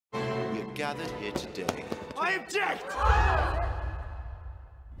gathered here today. I object!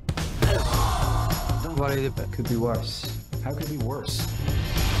 Don't worry, it could be worse. How could it be worse?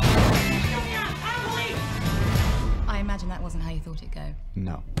 I imagine that wasn't how you thought it'd go.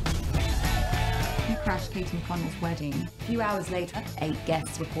 No. You crashed Katie McConnell's wedding. A few hours later, 8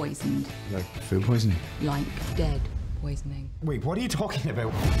 guests were poisoned. Like food poisoning? Like dead poisoning. Wait, what are you talking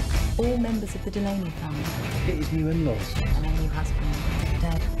about? All members of the Delaney family. Katie's new in-laws. And her new husband,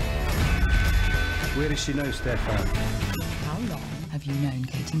 dead. Where does she know, Stefan? How long have you known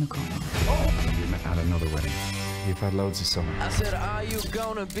Katie McConnell? We met at another wedding. We've had loads of summer. I said, are you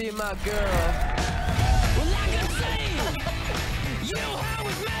gonna be my girl? Well, like I'm saying, you are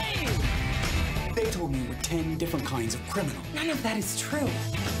with me! They told me you were 10 different kinds of criminal. None of that is true.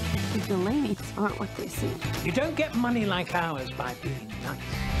 The Delaney's aren't what they seem. You don't get money like ours by being nice.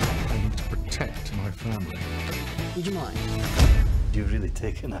 I need to protect my family. Would you mind? You've really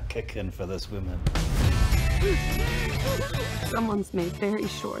taken a kick-in for this woman. Someone's made very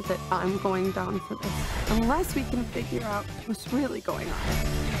sure that I'm going down for this. Unless we can figure out what's really going on.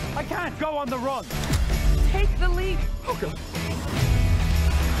 I can't go on the run! Take the lead! Oh, God.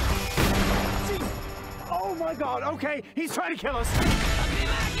 Oh, my God, okay, he's trying to kill us!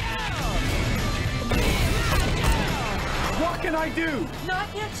 What can I do?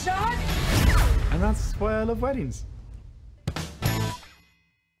 Not yet, Sean! And that's why I love weddings.